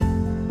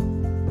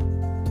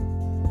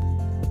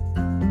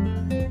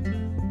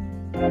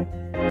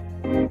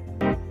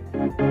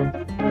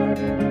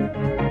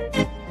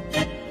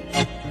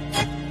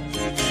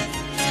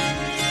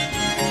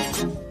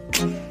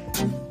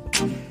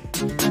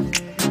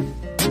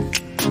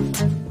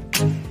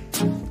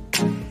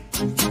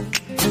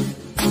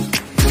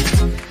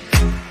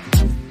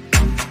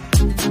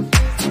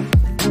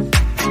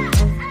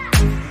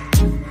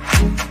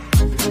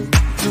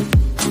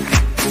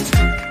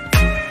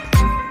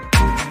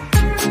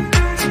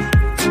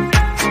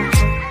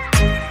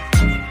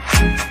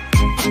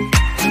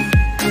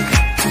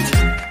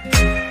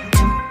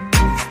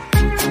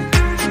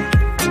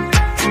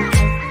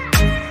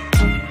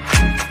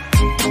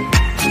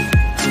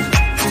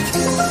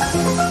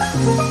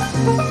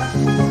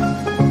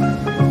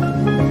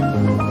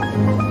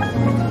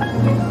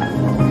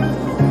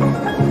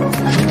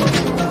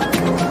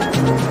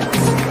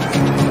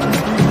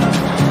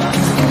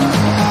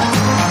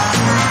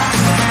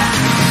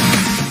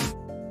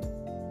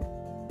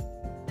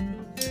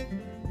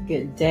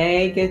Good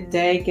day, good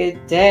day,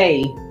 good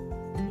day.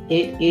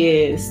 It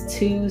is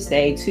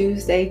Tuesday,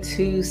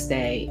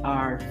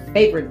 our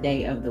favorite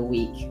day of the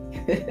week,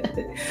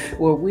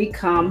 where we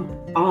come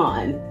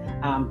on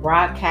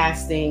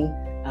broadcasting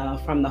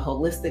from the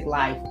Holistic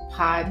Life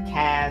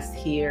podcast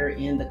here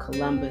in the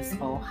Columbus,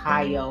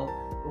 Ohio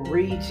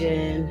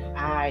region.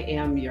 I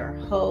am your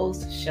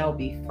host,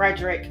 Shelby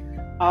Frederick,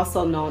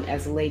 also known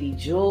as Lady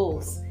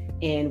Jules,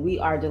 and we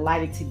are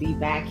delighted to be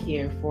back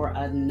here for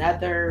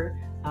another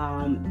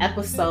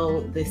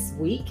episode this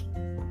week.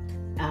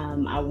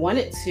 I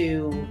wanted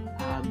to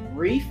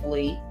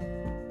briefly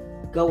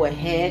go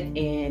ahead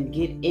and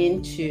get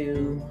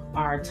into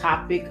our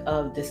topic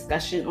of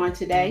discussion on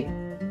today.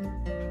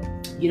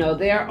 You know,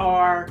 there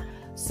are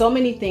so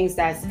many things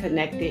that's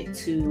connected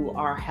to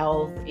our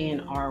health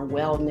and our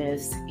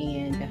wellness,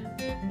 and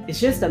it's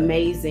just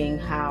amazing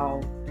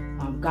how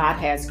God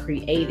has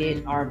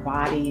created our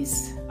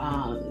bodies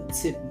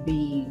to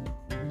be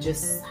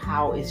just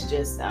how it's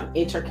just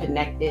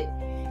interconnected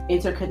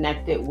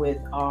with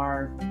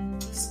our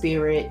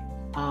spirit,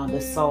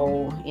 the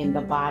soul, and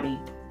the body,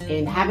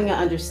 and having an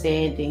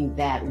understanding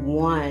that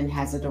one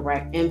has a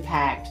direct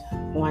impact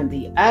on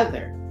the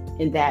other,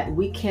 and that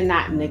we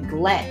cannot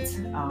neglect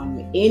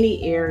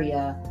any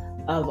area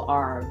of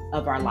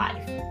our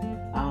life,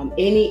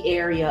 any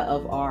area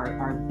of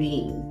our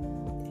being.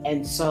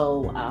 And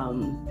so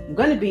I'm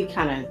going to be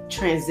kind of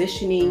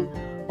transitioning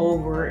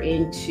over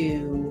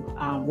into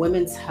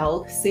Women's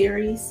Health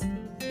series.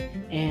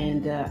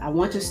 And I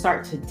want to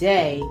start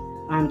today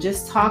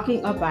just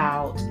talking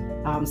about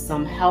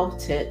some health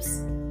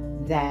tips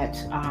that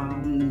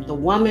the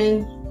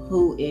woman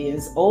who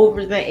is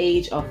over the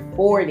age of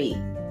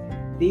 40,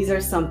 these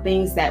are some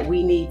things that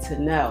we need to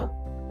know.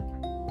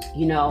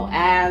 You know,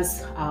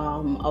 as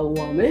a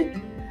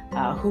woman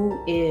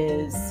who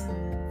is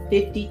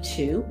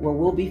 52, well,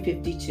 we'll be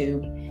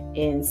 52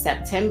 in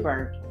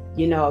September.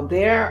 You know,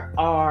 there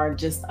are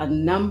just a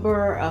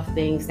number of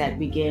things that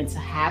begin to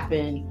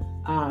happen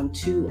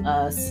to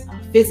us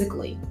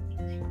physically.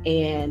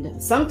 And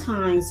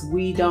sometimes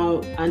we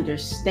don't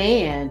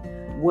understand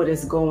what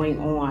is going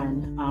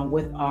on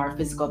with our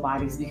physical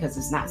bodies because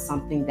it's not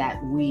something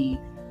that we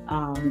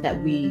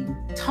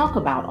talk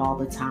about all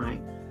the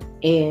time.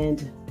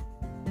 And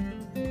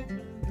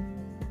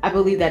I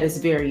believe that is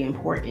very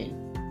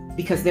important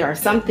because there are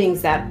some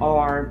things that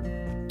are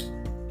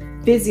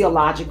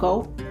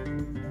physiological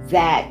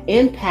that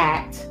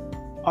impact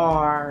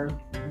our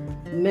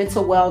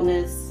mental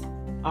wellness,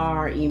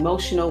 our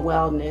emotional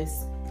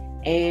wellness,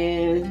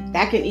 and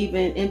that can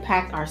even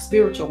impact our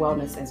spiritual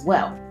wellness as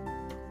well.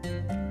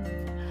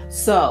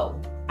 So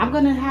I'm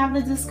going to have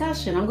the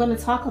discussion. I'm going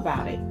to talk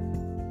about it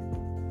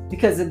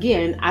because,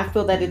 again, I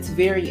feel that it's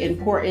very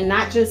important,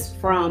 not just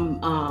from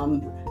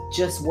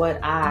just what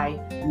I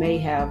may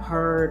have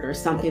heard or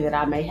something that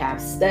I may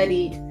have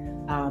studied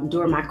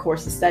during my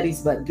course of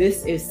studies, but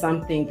this is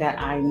something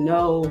that I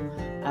know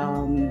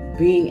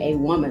being a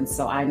woman.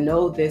 So I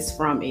know this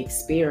from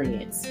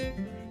experience.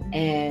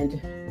 And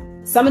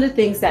some of the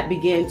things that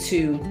begin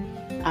to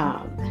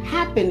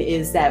happen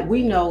is that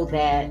we know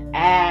that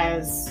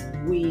as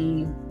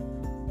we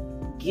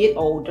get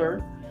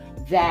older,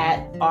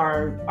 that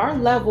our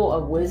level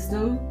of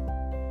wisdom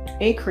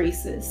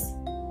increases.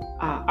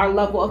 Our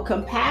level of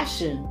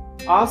compassion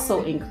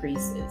also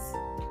increases.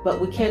 But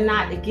we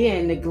cannot,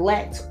 again,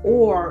 neglect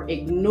or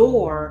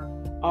ignore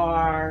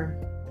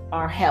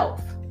our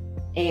health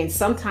and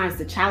sometimes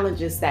the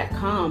challenges that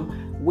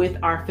come with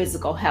our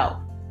physical health.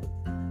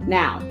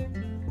 Now,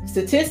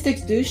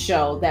 statistics do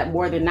show that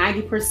more than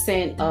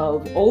 90%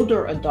 of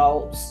older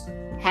adults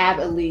have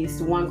at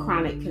least one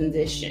chronic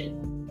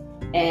condition,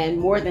 and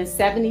more than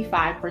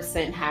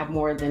 75% have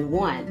more than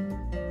one.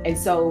 And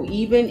so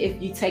even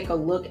if you take a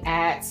look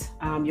at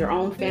your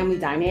own family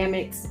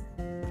dynamics,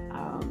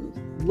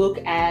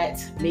 look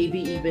at maybe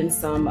even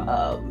some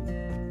of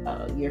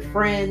your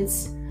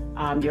friends,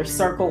 your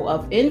circle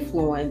of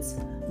influence,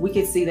 we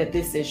can see that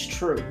this is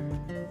true.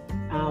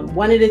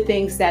 One of the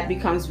things that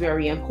becomes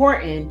very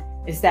important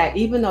is that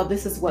even though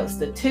this is what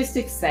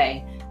statistics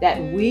say,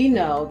 that we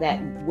know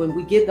that when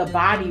we give the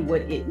body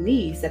what it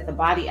needs, that the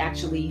body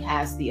actually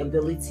has the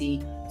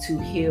ability to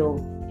heal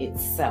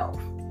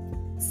itself.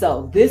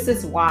 So this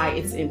is why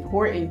it's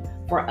important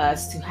for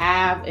us to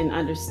have an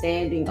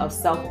understanding of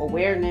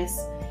self-awareness,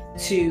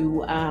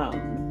 to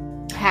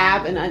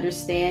have an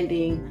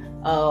understanding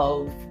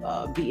of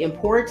the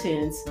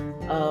importance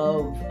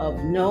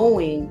of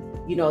knowing,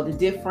 you know, the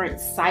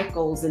different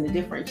cycles and the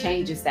different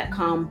changes that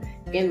come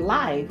in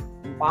life.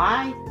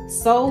 Why?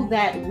 So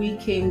that we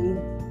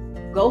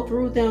can go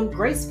through them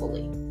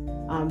gracefully.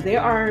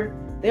 There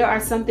are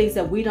some things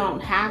that we don't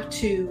have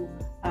to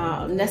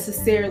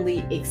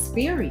necessarily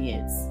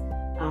experience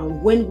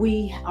when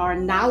we are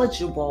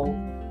knowledgeable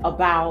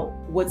about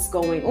what's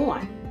going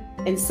on.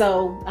 And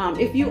so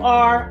if you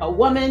are a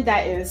woman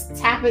that is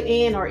tapping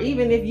in, or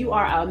even if you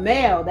are a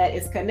male that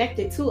is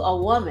connected to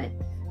a woman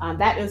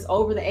that is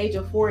over the age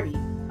of 40,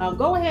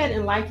 go ahead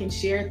and like and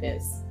share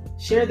this.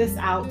 Share this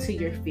out to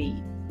your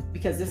feed.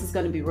 because this is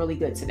going to be really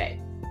good today.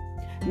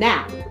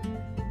 Now,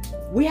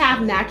 we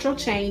have natural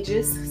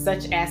changes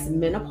such as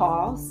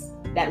menopause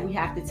that we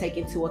have to take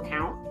into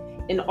account.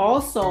 And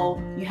also,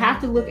 you have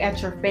to look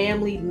at your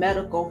family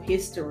medical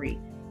history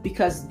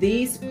because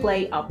these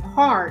play a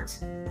part.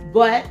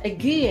 But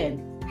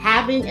again,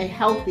 having a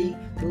healthy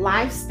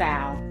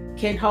lifestyle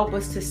can help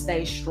us to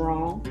stay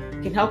strong,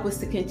 can help us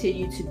to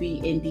continue to be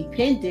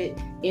independent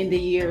in the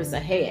years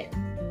ahead.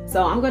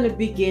 So I'm going to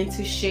begin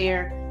to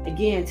share,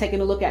 again,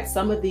 taking a look at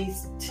some of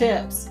these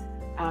tips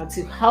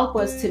to help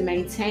us to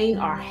maintain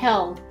our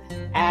health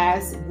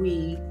as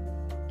we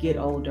get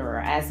older,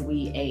 as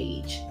we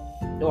age.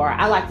 Or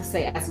I like to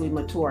say as we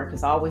mature,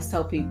 because I always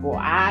tell people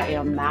I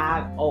am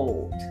not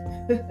old.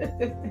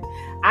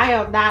 I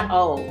am not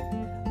old,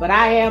 but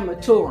I am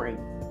maturing.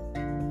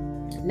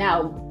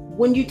 Now,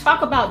 when you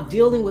talk about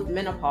dealing with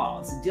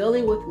menopause,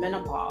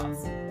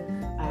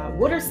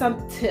 what are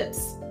some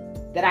tips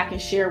that I can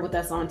share with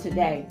us on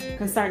today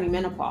concerning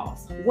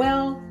menopause?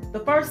 Well, the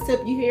first tip,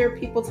 you hear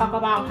people talk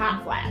about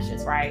hot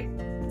flashes, right?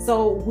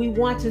 So we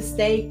want to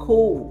stay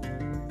cool.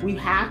 We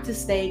have to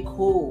stay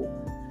cool.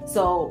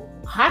 So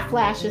hot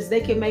flashes,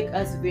 they can make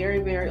us very,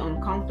 very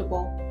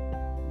uncomfortable.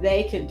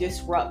 They can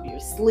disrupt your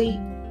sleep,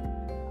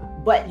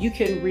 but you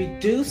can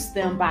reduce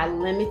them by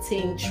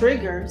limiting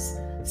triggers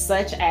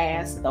such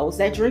as those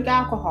that drink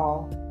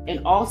alcohol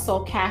and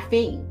also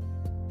caffeine.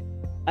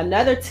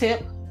 Another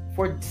tip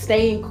for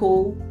staying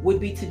cool would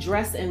be to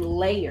dress in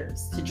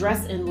layers.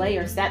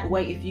 That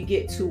way, if you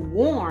get too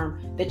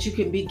warm, that you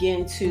can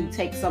begin to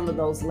take some of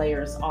those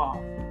layers off.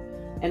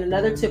 And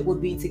another tip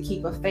would be to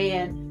keep a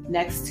fan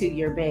next to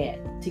your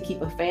bed.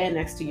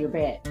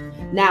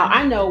 Now,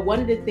 I know one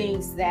of the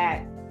things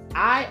that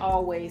I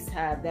always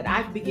have, that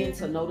I've begun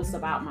to notice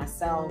about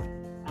myself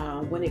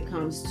when it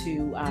comes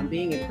to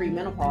being in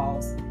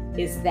premenopause,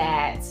 is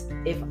that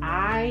if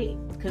I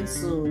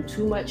consume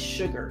too much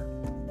sugar,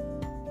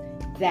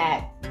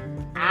 that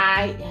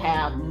I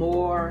have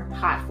more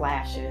hot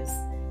flashes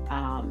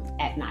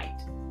at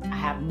night.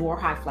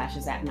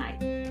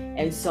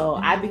 And so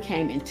I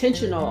became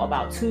intentional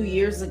about 2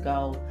 years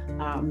ago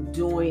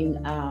doing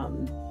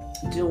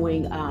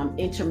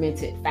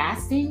intermittent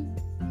fasting.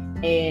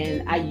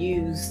 And I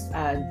used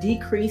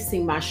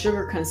decreasing my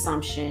sugar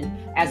consumption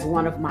as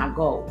one of my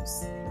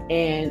goals.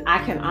 And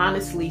I can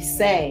honestly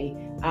say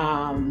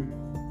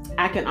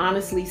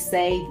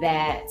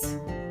that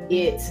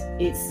it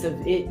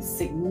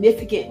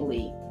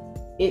significantly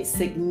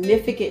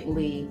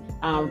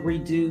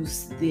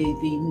reduced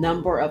the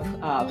number of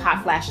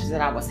hot flashes that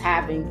I was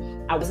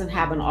having. I wasn't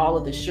having all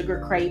of the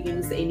sugar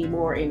cravings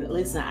anymore. And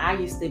listen, I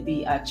used to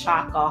be a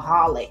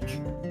chocoholic.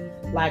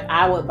 Like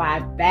I would buy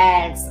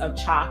bags of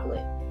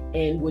chocolate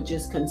and would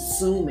just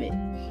consume it.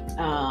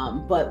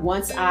 But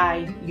once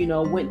I,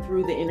 went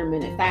through the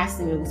intermittent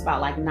fasting, it was about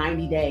like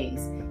 90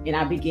 days. And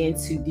I began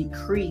to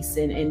decrease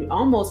and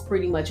almost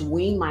pretty much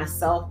wean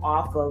myself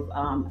off of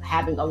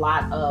having a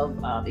lot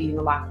of eating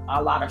a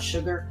lot of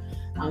sugar,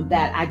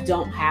 that I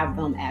don't have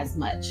them as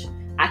much.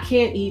 I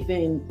can't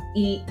even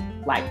eat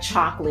like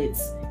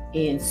chocolates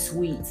and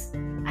sweets.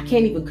 I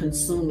can't even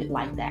consume it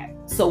like that.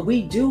 So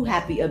we do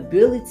have the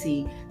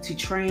ability to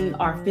train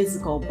our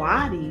physical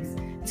bodies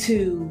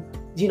to,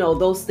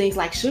 those things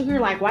like sugar,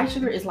 like white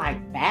sugar is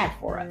like bad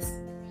for us.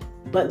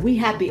 But we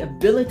have the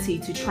ability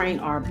to train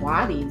our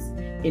bodies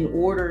in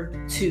order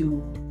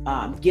to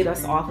get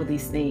us off of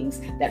these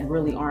things that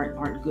really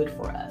aren't good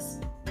for us.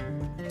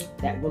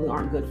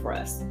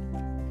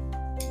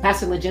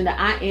 Pastor Legenda,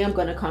 I am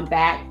going to come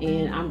back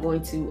and I'm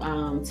going to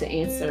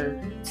answer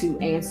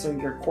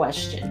your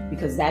question,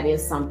 because that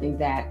is something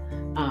that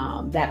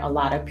a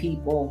lot of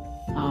people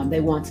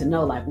they want to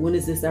know, like, when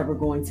is this ever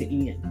going to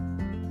end?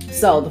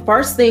 So the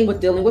first thing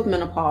with dealing with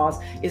menopause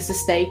is to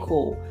stay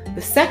cool.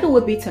 The second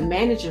would be to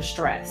manage your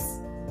stress.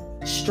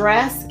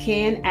 Stress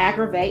can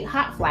aggravate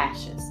hot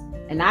flashes,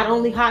 and not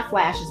only hot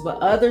flashes, but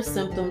other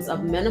symptoms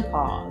of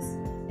menopause.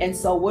 And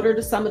so what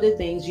are some of the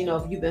things,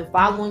 if you've been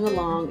following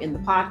along in the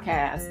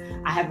podcast,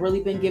 I have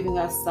really been giving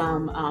us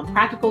some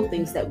practical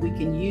things that we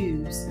can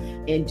use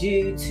and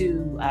do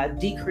to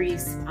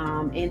decrease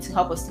and to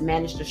help us to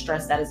manage the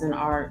stress that is in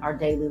our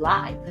daily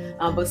life.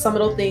 But some of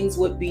those things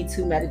would be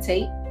to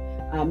meditate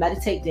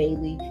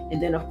daily. And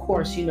then of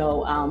course,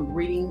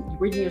 reading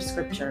your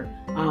scripture,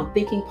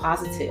 thinking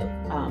positive,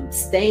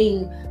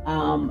 staying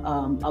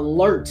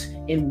alert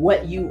in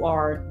what you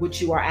are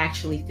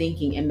actually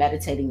thinking and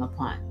meditating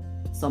upon.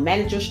 So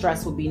manage your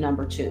stress would be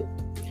number 2.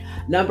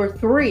 Number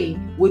 3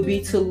 would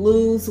be to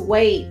lose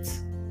weight.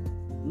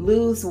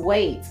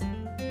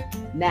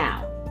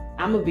 Now,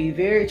 I'm gonna be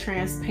very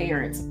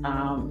transparent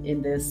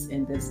in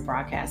this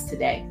broadcast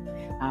today,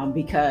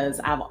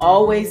 because I've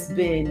always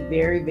been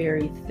very,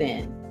 very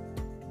thin.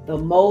 The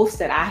most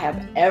that I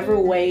have ever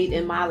weighed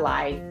in my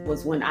life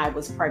was when I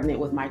was pregnant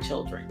with my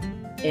children,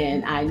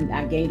 and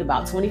I gained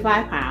about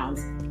 25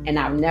 pounds. And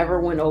I've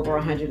never went over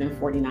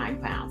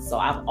 149 pounds. So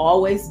I've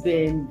always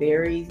been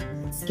very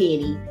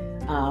skinny,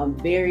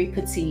 very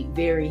petite,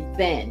 very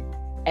thin.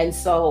 And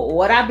so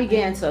what I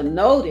began to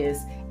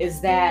notice is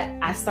that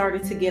I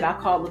started to get, I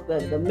call it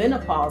the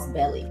menopause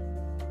belly.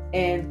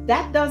 And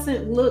that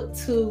doesn't look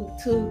too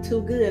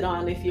good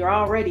on if you're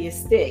already a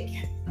stick.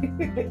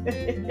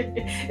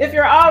 If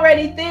you're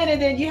already thin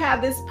and then you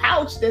have this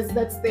pouch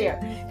that's there.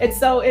 And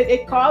so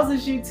it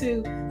causes you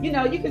to,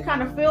 you can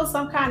kind of feel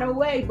some kind of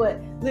way. But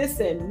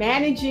listen,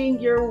 managing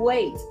your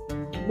weight,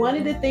 one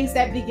of the things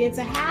that begin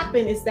to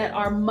happen is that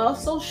our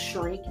muscles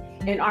shrink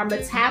and our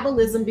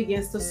metabolism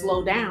begins to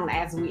slow down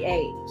as we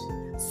age.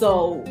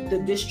 So the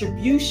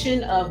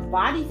distribution of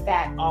body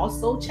fat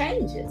also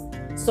changes.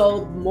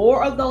 So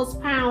more of those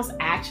pounds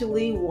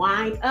actually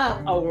wind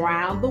up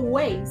around the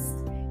waist,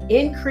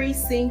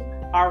 increasing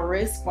our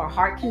risk for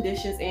heart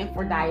conditions and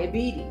for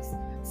diabetes.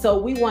 So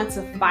we want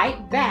to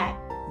fight back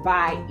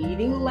by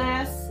eating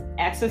less,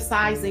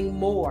 exercising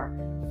more,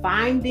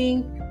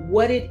 finding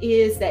what it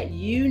is that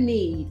you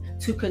need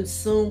to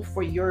consume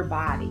for your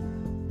body,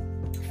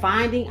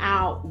 finding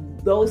out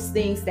those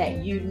things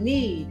that you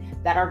need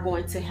that are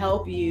going to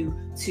help you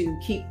to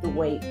keep the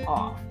weight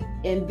off.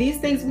 And these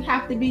things we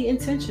have to be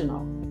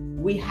intentional.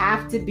 We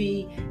have to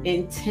be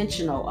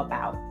intentional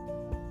about.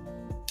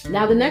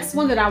 Now, the next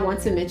one that I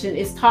want to mention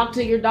is talk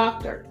to your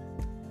doctor.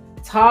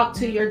 Talk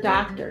to your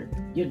doctor.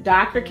 Your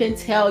doctor can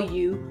tell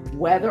you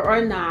whether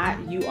or not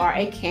you are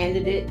a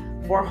candidate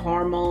for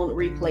hormone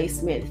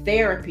replacement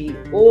therapy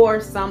or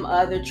some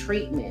other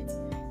treatment.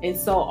 And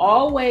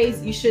so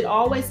you should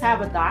always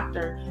have a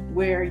doctor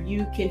where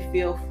you can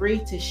feel free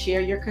to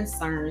share your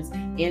concerns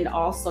and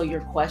also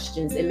your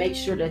questions, and make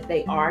sure that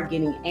they are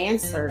getting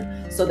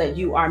answered so that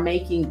you are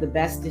making the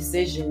best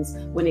decisions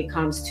when it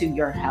comes to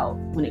your health.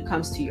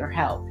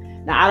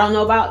 Now, I don't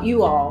know about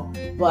you all,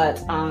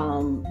 but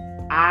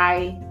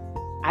I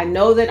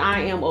know that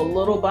I am a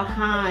little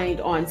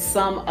behind on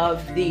some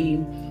of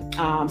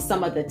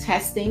the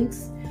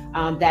testings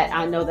that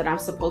I know that I'm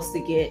supposed to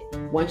get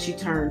once you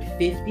turn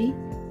 50.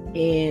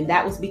 And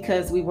that was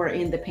because we were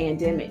in the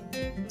pandemic.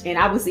 And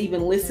I was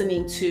even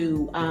listening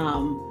to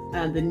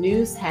the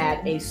news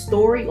had a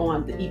story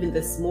on even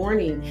this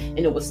morning, and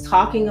it was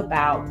talking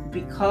about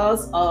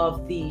because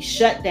of the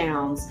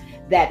shutdowns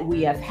that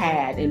we have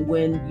had, and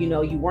when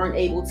you weren't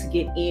able to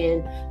get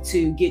in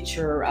to get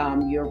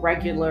your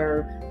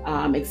regular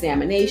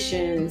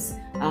examinations,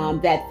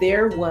 that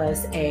there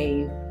was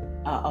a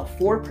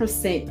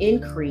 4%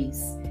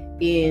 increase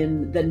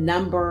in the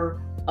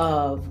number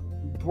of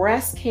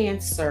breast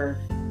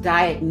cancer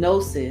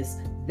diagnoses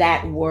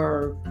that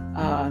were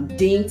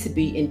deemed to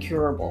be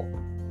incurable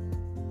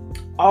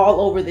all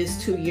over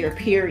this 2-year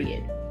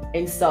period.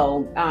 And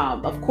so,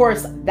 of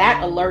course,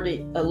 that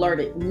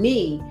alerted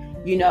me,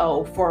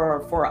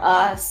 for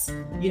us,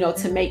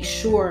 to make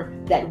sure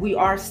that we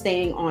are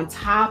staying on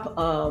top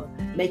of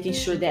making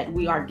sure that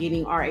we are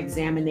getting our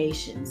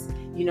examinations,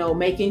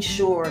 making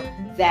sure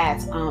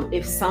that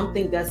if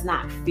something does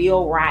not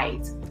feel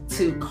right,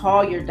 to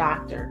call your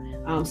doctor.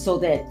 So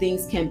that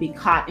things can be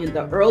caught in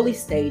the early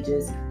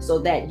stages, so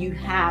that you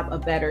have a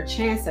better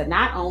chance of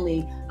not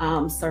only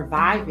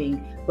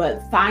surviving,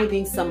 but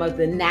finding some of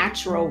the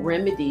natural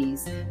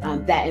remedies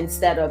that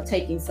instead of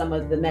taking some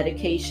of the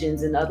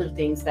medications and other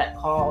things that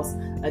cause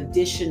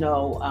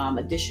additional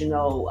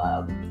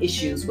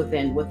issues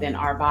within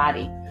our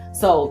body.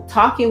 So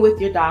talking with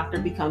your doctor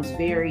becomes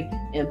very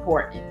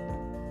important.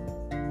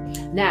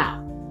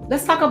 Now,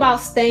 let's talk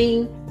about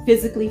staying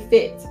physically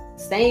fit.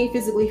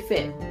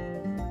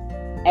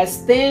 As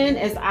thin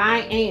as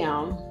I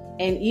am,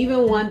 and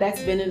even one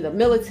that's been in the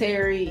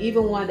military,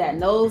 even one that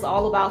knows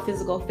all about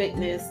physical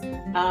fitness,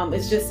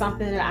 it's just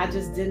something that I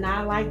just did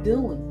not like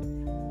doing.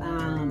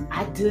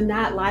 I do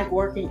not like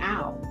working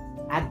out.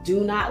 I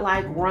do not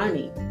like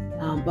running,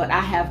 but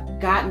I have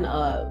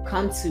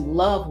come to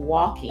love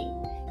walking.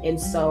 And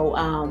so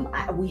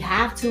we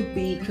have to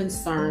be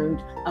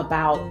concerned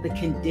about the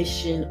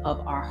condition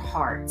of our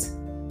heart,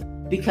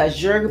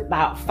 because you're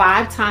about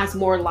 5 times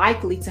more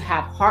likely to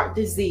have heart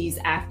disease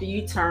after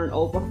you turn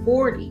over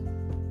 40.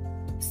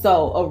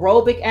 So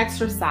aerobic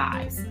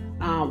exercise,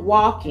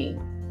 walking,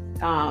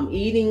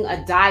 eating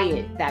a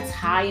diet that's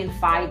high in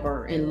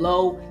fiber and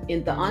low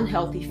in the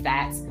unhealthy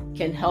fats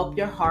can help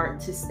your heart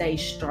to stay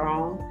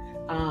strong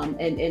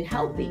and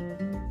healthy.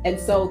 And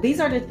so these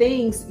are the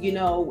things,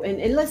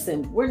 and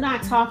listen, we're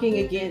not talking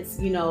against,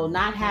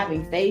 not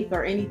having faith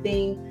or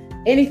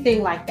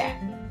anything like that.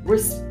 We're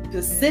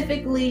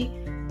specifically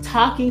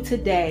talking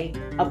today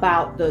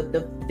about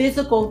the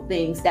physical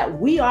things that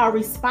we are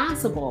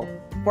responsible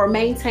for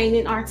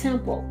maintaining our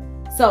temple.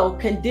 So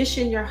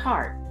condition your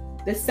heart.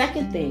 The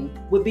second thing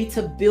would be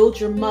to build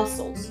your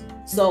muscles,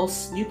 so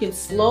you can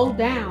slow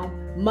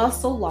down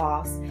muscle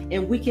loss,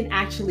 and we can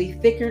actually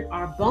thicken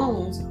our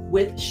bones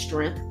with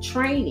strength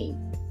training.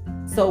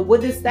 So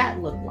what does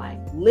that look like?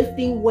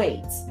 Lifting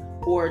weights,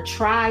 or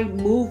try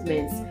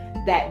movements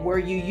where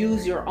you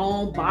use your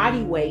own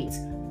body weight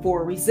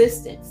for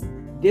resistance.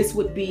 This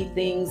would be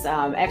things,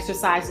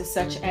 exercises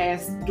such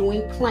as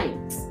doing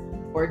planks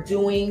or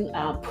doing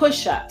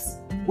push-ups.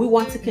 We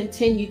want to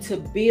continue to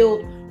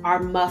build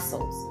our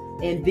muscles.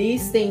 And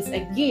these things,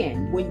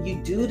 again, when you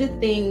do the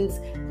things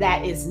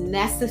that is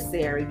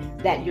necessary,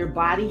 that your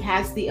body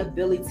has the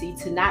ability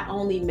to not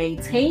only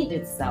maintain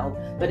itself,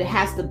 but it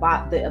has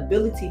the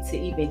ability to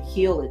even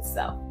heal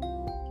itself.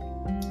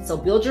 So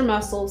build your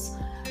muscles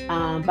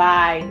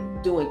by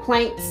doing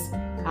planks,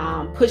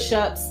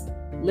 push-ups,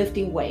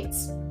 lifting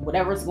weights,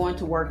 whatever is going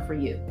to work for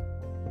you.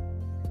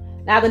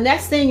 Now, the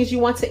next thing is you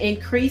want to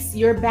increase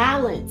your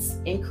balance.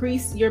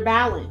 Increase your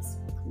balance.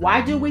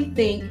 Why do we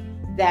think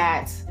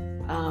that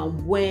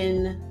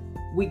when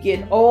we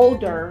get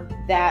older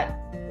that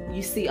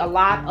you see a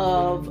lot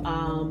of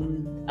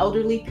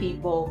elderly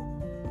people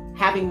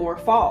having more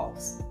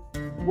falls?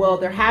 Well,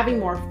 they're having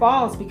more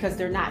falls because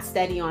they're not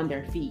steady on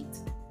their feet.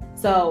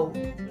 So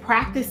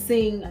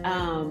practicing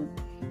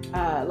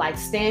like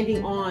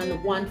standing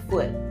on one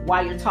foot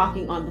while you're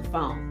talking on the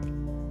phone,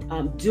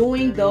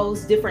 doing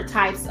those different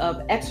types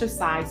of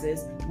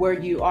exercises where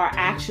you are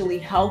actually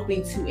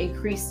helping to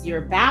increase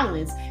your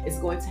balance is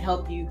going to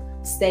help you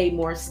stay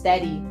more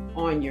steady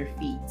on your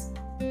feet.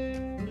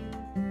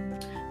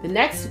 The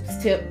next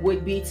tip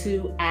would be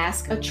to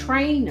ask a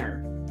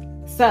trainer.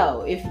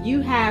 So if you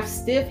have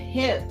stiff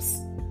hips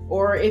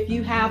or if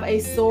you have a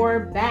sore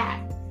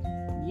back,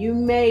 you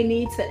may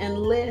need to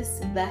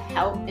enlist the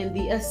help and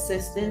the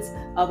assistance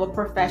of a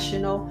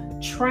professional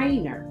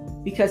trainer,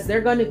 because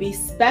they're going to be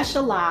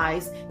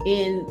specialized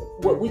in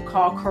what we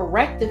call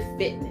corrective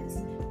fitness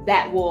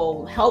that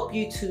will help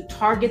you to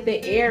target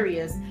the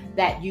areas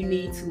that you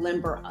need to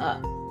limber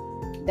up,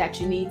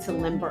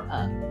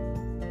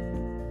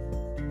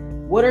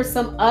 What are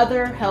some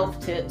other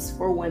health tips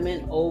for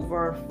women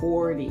over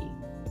 40?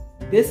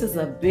 This is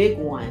a big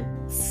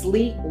one.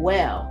 Sleep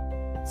well.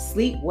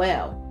 Sleep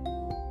well.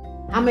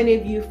 How many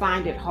of you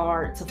find it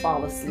hard to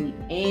fall asleep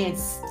and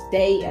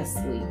stay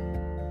asleep?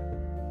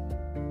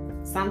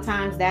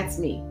 Sometimes that's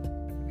me.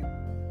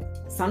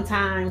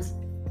 Sometimes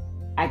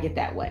I get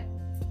that way.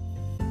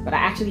 But I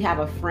actually have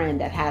a friend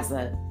that has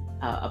a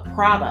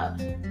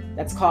product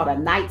that's called a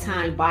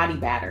nighttime body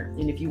batter.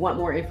 And if you want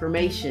more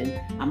information,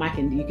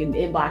 you can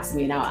inbox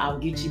me and I'll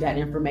get you that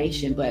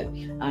information. But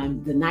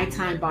the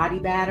nighttime body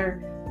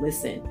batter,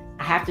 listen,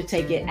 I have to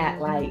take it at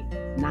like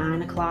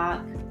 9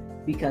 o'clock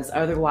because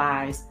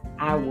otherwise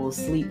I will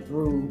sleep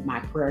through my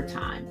prayer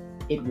time.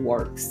 It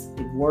works.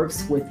 It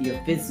works with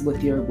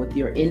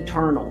your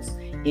internals,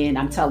 and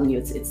I'm telling you,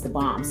 it's the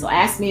bomb. So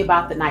ask me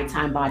about the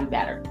nighttime body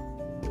batter.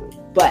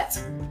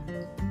 But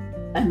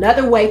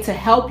another way to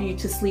help you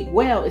to sleep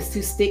well is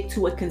to stick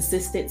to a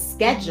consistent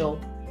schedule,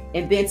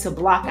 and then to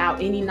block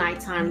out any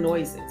nighttime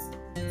noises.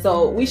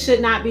 So we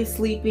should not be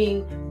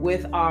sleeping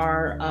with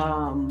our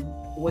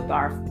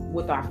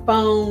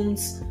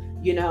phones.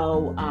 You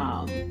know,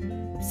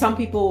 some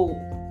people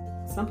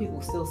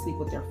still sleep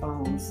with their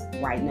phones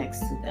right next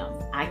to them.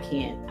 I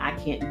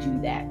can't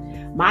do that.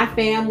 My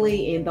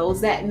family and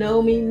those that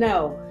know me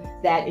know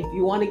that if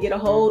you want to get a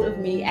hold of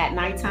me at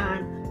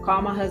nighttime,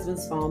 call my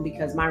husband's phone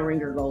because my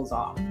ringer goes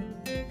off.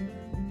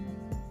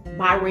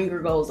 My ringer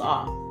goes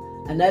off.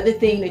 Another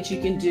thing that you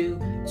can do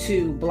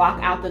to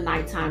block out the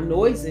nighttime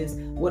noises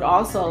would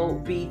also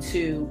be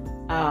to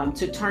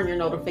turn your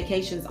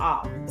notifications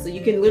off. So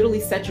you can literally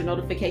set your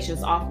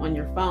notifications off on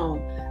your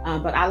phone.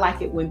 But I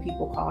like it when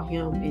people call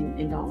him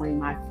and don't ring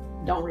my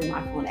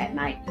phone at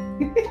night.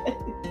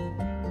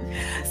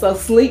 So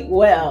sleep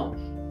well.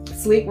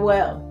 Sleep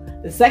well.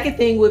 The second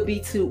thing would be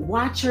to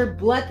watch your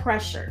blood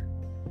pressure,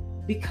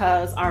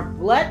 because our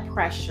blood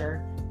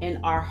pressure and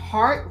our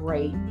heart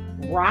rate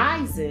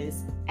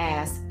rises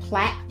as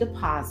plaque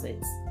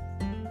deposits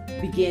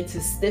begin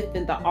to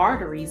stiffen the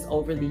arteries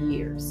over the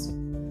years.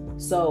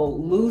 So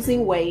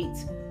losing weight,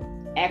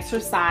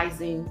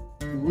 exercising,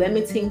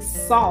 limiting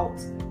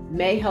salt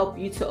may help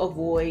you to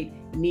avoid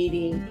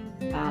needing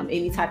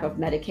any type of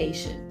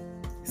medication.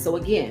 So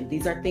again,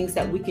 these are things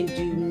that we can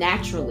do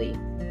naturally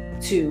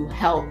to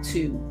help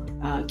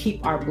to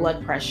keep our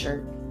blood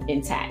pressure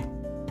intact.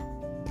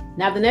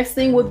 Now, the next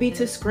thing would be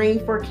to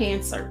screen for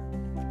cancer.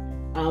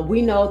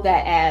 We know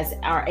that as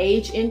our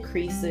age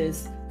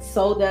increases,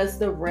 so does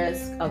the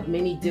risk of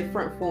many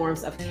different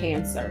forms of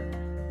cancer.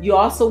 You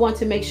also want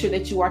to make sure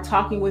that you are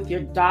talking with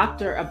your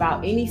doctor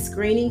about any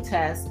screening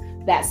tests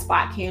that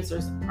spot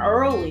cancers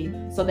early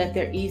so that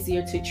they're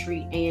easier to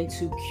treat and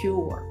to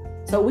cure.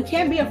 So we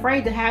can't be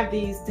afraid to have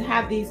these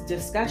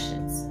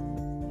discussions.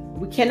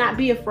 We cannot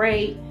be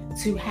afraid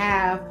to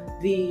have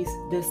these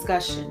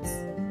discussions.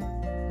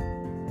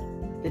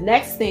 The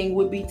next thing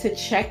would be to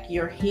check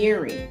your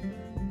hearing.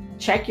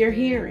 Check your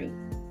hearing.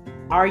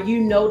 Are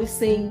you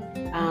noticing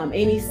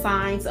any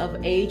signs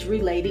of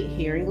age-related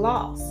hearing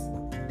loss?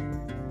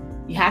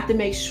 You have to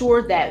make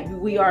sure that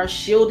we are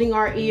shielding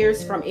our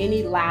ears from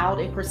any loud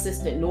and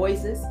persistent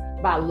noises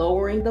by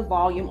lowering the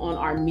volume on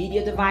our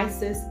media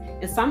devices.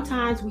 And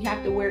sometimes we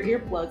have to wear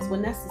earplugs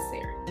when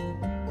necessary.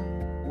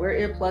 Wear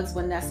earplugs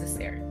when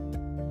necessary.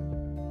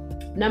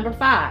 Number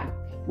 5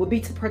 would be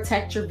to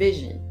protect your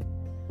vision.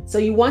 So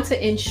you want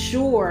to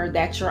ensure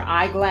that your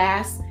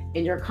eyeglass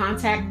and your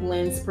contact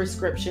lens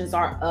prescriptions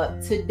are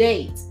up to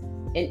date.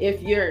 And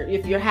if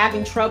you're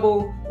having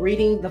trouble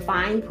reading the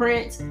fine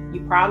print,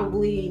 you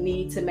probably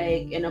need to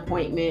make an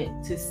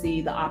appointment to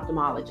see the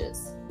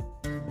ophthalmologist.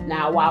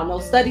 Now, while no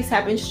studies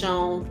have been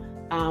shown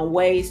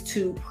ways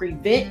to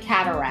prevent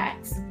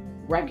cataracts,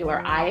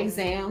 regular eye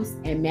exams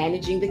and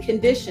managing the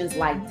conditions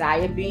like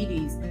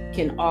diabetes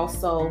can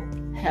also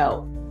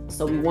help.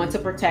 So we want to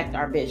protect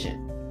our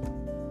vision.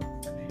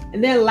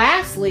 And then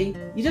lastly,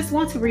 you just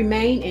want to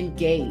remain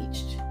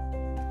engaged.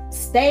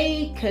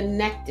 Stay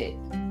connected.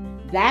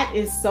 That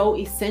is so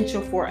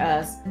essential for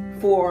us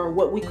for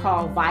what we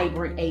call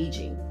vibrant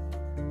aging.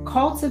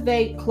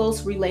 Cultivate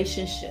close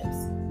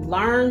relationships.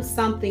 Learn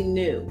something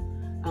new.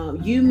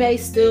 You may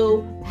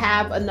still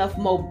have enough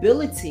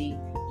mobility,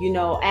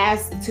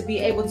 as to be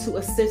able to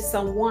assist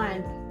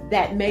someone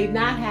that may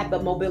not have the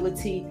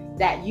mobility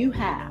that you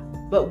have.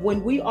 But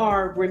when we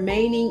are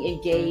remaining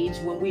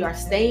engaged, when we are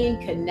staying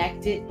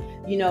connected,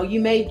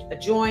 you may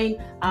join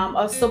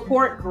a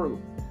support group.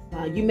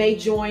 You may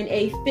join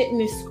a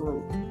fitness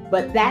group.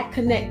 But that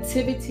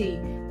connectivity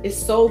is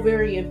so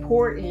very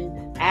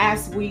important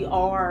as we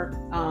are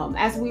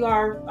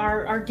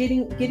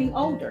getting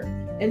older.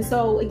 And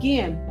so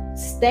again,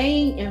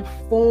 staying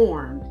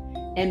informed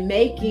and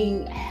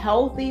making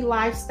healthy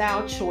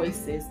lifestyle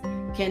choices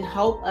can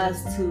help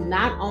us to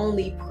not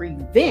only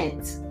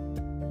prevent,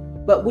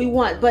 but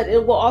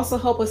it will also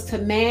help us to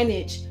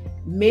manage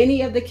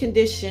many of the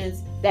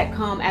conditions that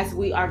come as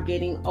we are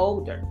getting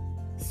older.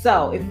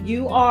 So if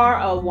you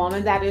are a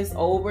woman that is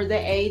over the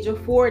age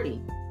of 40,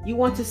 you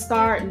want to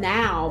start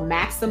now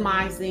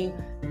maximizing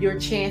your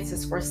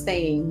chances for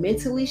staying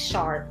mentally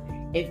sharp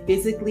and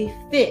physically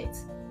fit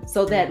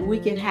so that we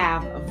can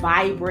have a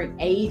vibrant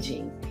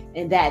aging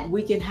and that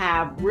we can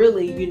have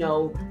really,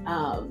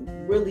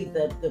 really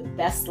the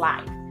best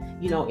life,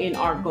 in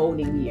our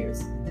golden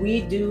years.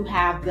 We do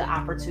have the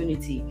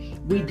opportunity.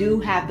 We do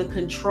have the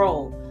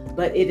control,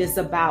 but it is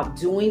about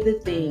doing the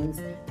things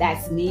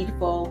that's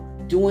needful,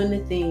 doing the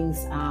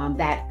things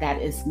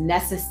that is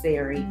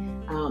necessary,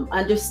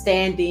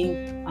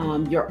 understanding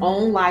your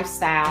own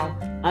lifestyle,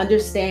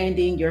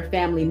 understanding your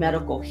family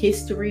medical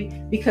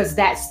history, because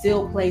that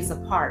still plays a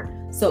part.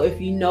 So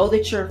if you know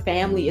that your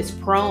family is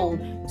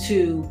prone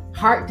to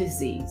heart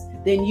disease,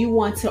 then you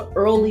want to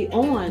early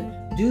on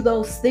do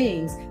those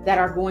things that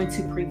are going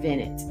to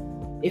prevent it.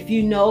 If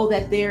you know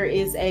that there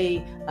is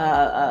a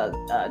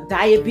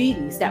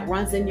diabetes that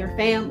runs in your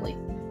family,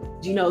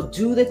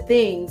 do the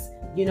things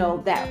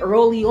that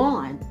early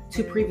on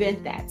to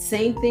prevent that.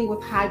 Same thing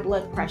with high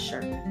blood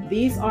pressure.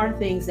 These are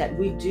things that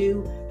we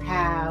do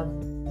have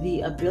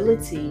the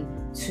ability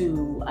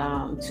to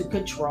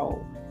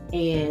control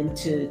and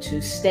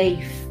to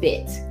stay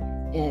fit,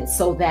 and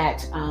so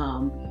that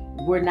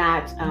we're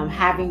not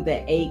having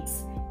the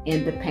aches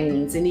and the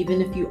pains. And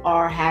even if you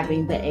are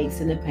having the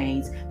aches and the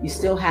pains, you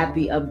still have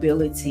the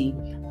ability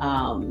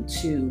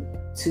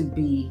to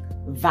be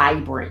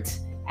vibrant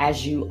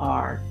as you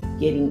are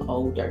getting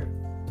older.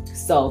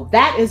 So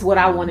that is what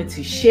I wanted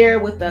to share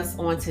with us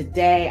on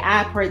today.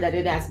 I pray that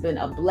it has been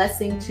a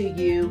blessing to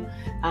you.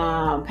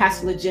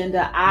 Pastor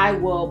Legenda, I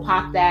will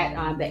pop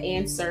that, the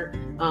answer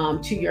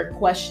to your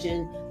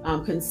question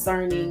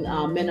concerning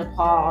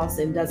menopause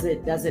and does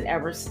it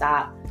ever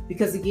stop?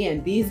 Because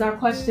again, these are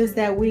questions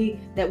that we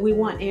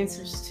want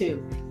answers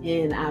to.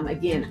 And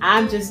again,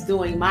 I'm just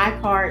doing my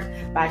part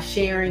by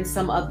sharing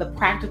some of the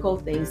practical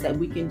things that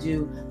we can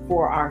do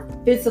for our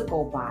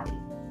physical body,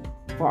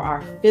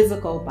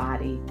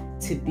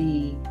 to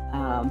be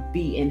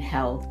in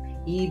health,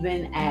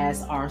 even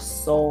as our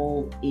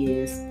soul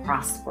is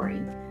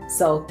prospering.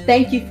 So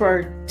thank you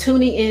for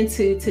tuning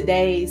into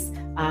today's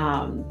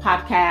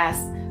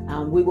podcast.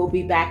 We will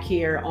be back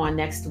here on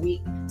next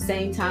week,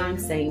 same time,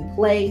 same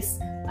place.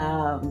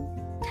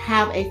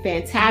 Have a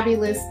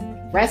fantabulous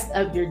rest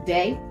of your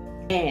day,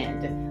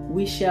 and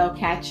we shall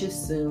catch you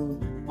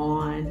soon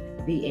on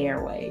the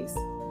airwaves.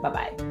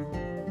 Bye-bye.